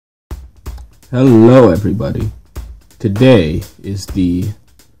Hello everybody. Today is the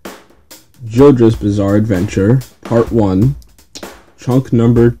JoJo's Bizarre Adventure Part 1, Chunk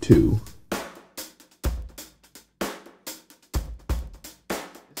Number 2.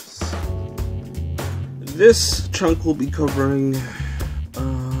 This chunk will be covering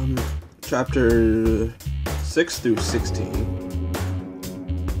chapter 6 through 16.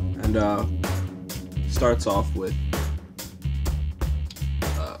 And starts off with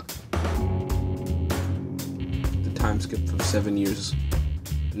time skip from 7 years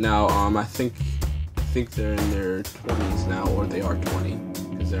now. I think they're in their 20s now, or they are 20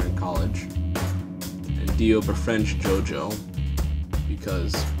 because they're in college. And Dio befriends Jojo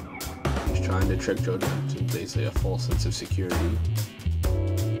because he's trying to trick Jojo into basically a false sense of security.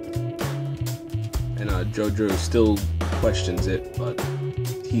 And Jojo still questions it, but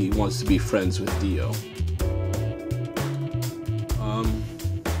he wants to be friends with Dio.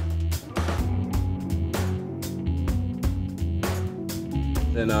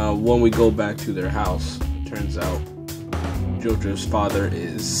 Then when we go back to their house, it turns out Jojo's father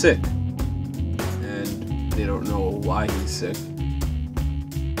is sick, and they don't know why he's sick.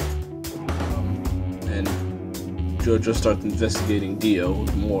 And Jojo starts investigating Dio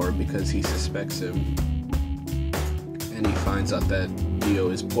more because he suspects him, and he finds out that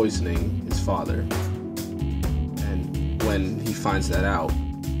Dio is poisoning his father. And when he finds that out,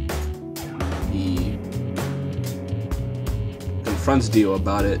 he confronts Dio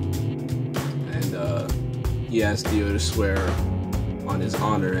about it, and he asks Dio to swear on his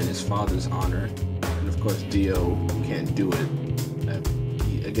honor and his father's honor, and of course Dio can't do it.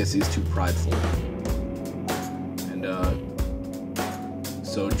 I guess he's too prideful. And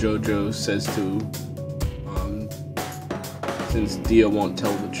so Jojo says to, since Dio won't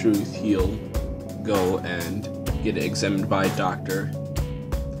tell the truth, he'll go and get it examined by a doctor,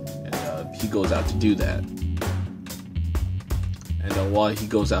 and he goes out to do that. And while he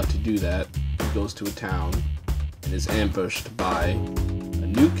goes out to do that, he goes to a town and is ambushed by a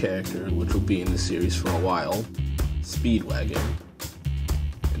new character, which will be in the series for a while, Speedwagon.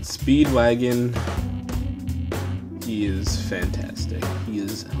 And Speedwagon, he is fantastic. He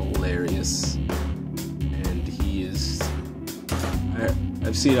is hilarious. And he is...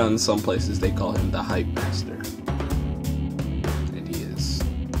 I've seen it on some places, they call him the Hype Master. And he is.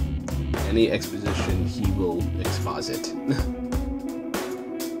 Any exposition, he will exposit.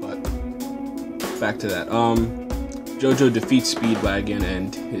 Back to that. Jojo defeats Speedwagon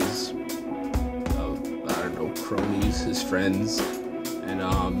and his, cronies, his friends, and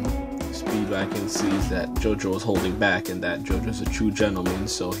Speedwagon sees that Jojo is holding back and that Jojo's a true gentleman,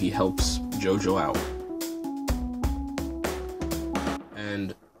 so he helps Jojo out.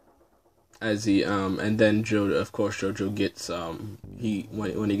 And as he, and then Jojo, of course, Jojo gets,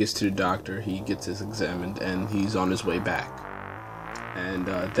 when he gets to the doctor, he gets his examined and he's on his way back. And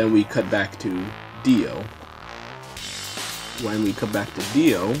then we cut back to Dio. When we come back to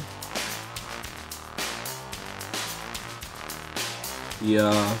Dio,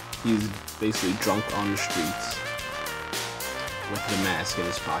 he's basically drunk on the streets with the mask in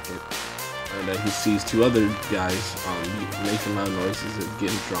his pocket, and he sees two other guys making loud noises and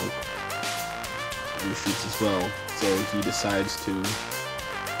getting drunk on the streets as well. So he decides to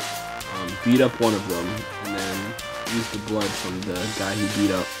beat up one of them and then use the blood from the guy he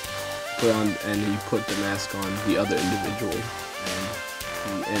beat up, and he put the mask on the other individual,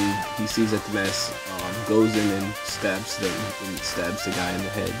 and he sees that the mask goes in and stabs the guy in the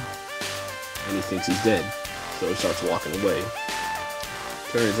head, and he thinks he's dead, so he starts walking away.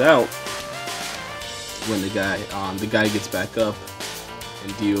 Turns out, when the guy gets back up,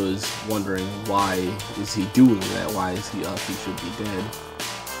 and Dio is wondering why is he doing that, why is he up, he should be dead.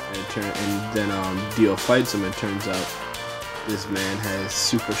 And then Dio fights him, and turns out this man has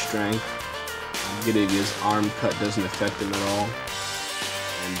super strength. Getting his arm cut doesn't affect him at all.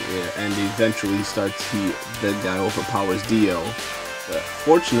 And eventually the guy overpowers Dio. But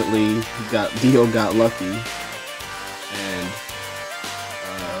fortunately, Dio got lucky, and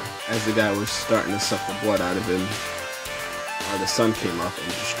as the guy was starting to suck the blood out of him, the sun came up and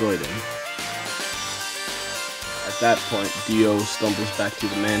destroyed him. At that point, Dio stumbles back to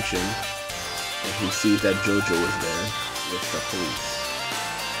the mansion, and he sees that Jojo is there with the police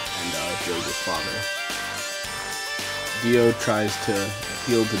and Jojo's father. Dio tries to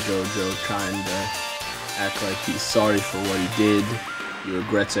appeal to Jojo, trying to act like he's sorry for what he did. He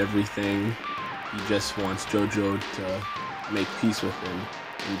regrets everything. He just wants Jojo to make peace with him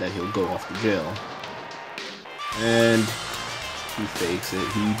and that he'll go off to jail. And he fakes it.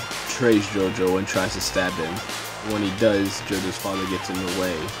 He betrays Jojo and tries to stab him. When he does, Jojo's father gets in the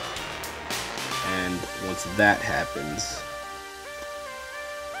way, And once that happens,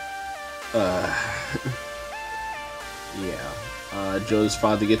 Joe's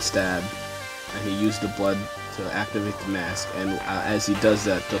father gets stabbed, and he used the blood to activate the mask. And as he does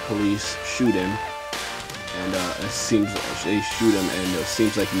that, the police shoot him, and they shoot him, and it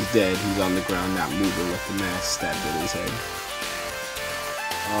seems like he's dead. He's on the ground, not moving, with the mask stabbed in his head.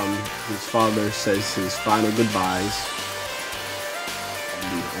 His father says his final goodbyes,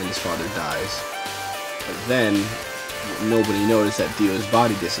 and his father dies. But then nobody noticed that Dio's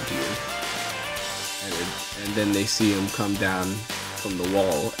body disappeared, and then they see him come down from the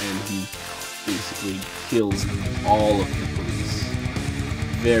wall, and he basically kills all of the police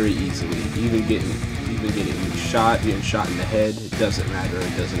very easily. Even getting shot in the head, it doesn't matter.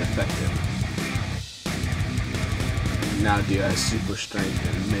 It doesn't affect him. Now Dio has super strength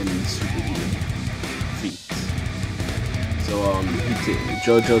and many superhuman feats. So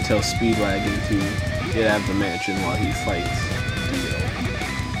Jojo tells Speedwagon to get out of the mansion while he fights Dio.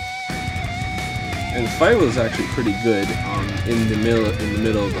 And the fight was actually pretty good. In the middle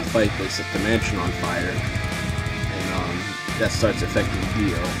of the fight, they set the mansion on fire, and that starts affecting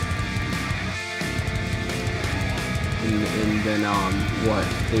Dio. And then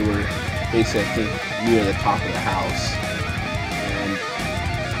they were basically, I think, near the top of the house, and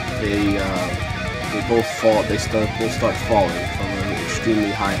they both fall. They both start falling from an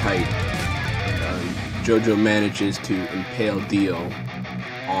extremely high height. Jojo manages to impale Dio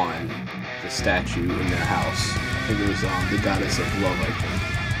on the statue in their house. I think it was the goddess of love, I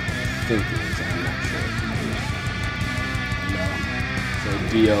think it was, I'm not sure. And, so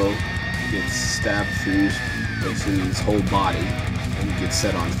Dio gets stabbed through basically his whole body, and he gets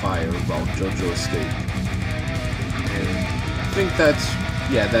set on fire while Jojo escaped. And I think that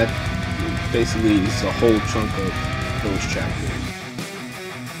basically is a whole chunk of those chapters.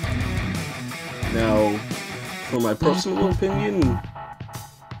 Now, for my personal opinion,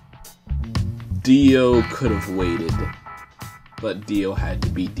 Dio could have waited, but Dio had to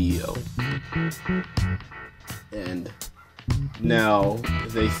be Dio. And now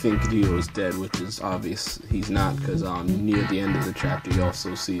they think Dio is dead, which is obvious he's not, because near the end of the chapter you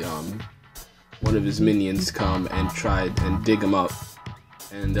also see one of his minions come and try and dig him up.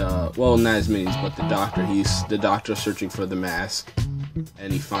 And well, not his minions, but the doctor. He's the doctor searching for the mask,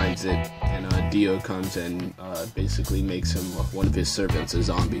 and he finds it, and Dio comes and basically makes him one of his servants a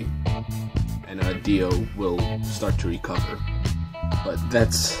zombie. And Dio will start to recover. But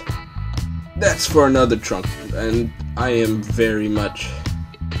that's for another chunk, and I am very much...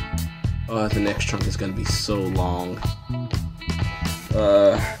 the next chunk is going to be so long.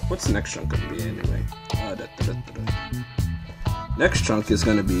 What's the next chunk going to be anyway? Next chunk is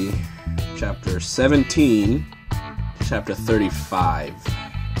going to be chapter 17 to chapter 35.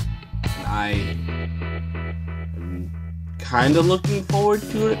 And I am kind of looking forward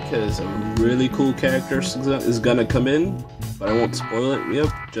to it, because a really cool character is going to come in. But I won't spoil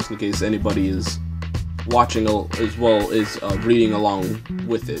it, just in case anybody is watching as well as reading along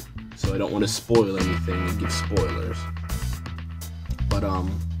with it. So I don't want to spoil anything and give spoilers. But,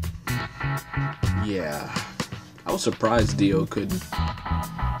 yeah. I was surprised Dio could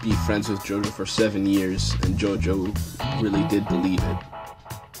be friends with Jojo for 7 years, and Jojo really did believe it.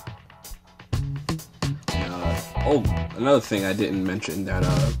 And, another thing I didn't mention, that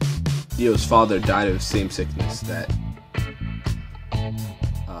Dio's father died of the same sickness that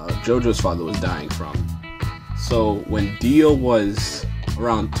Jojo's father was dying from. So when Dio was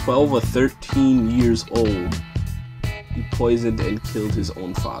around 12 or 13 years old, he poisoned and killed his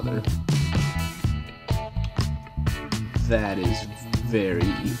own father. That is very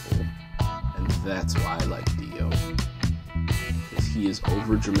evil, and that's why I like Dio, because he is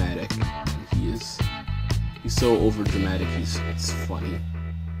over dramatic, and he's so over dramatic. It's funny.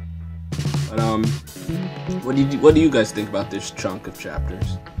 But what do you guys think about this chunk of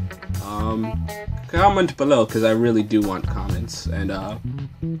chapters? Comment below, because I really do want comments, and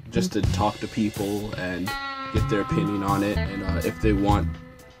just to talk to people and get their opinion on it, and if they want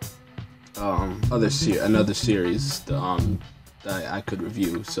another series that I could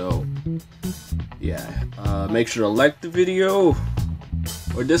review. So yeah, make sure to like the video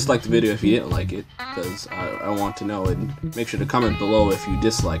or dislike the video if you didn't like it, because I want to know, and make sure to comment below if you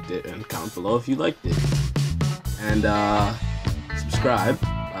disliked it, and comment below if you liked it, and subscribe.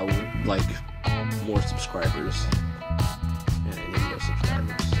 I would like more subscribers. Yeah, I need more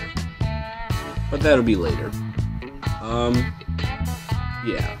subscribers, but that'll be later.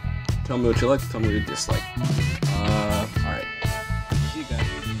 Yeah, tell me what you like, tell me what you dislike.